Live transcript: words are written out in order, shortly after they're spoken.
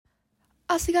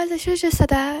Also, guys, I should have just said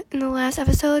that in the last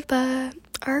episode, but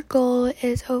our goal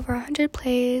is over 100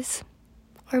 plays,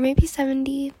 or maybe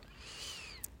 70.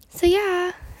 So,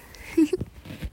 yeah.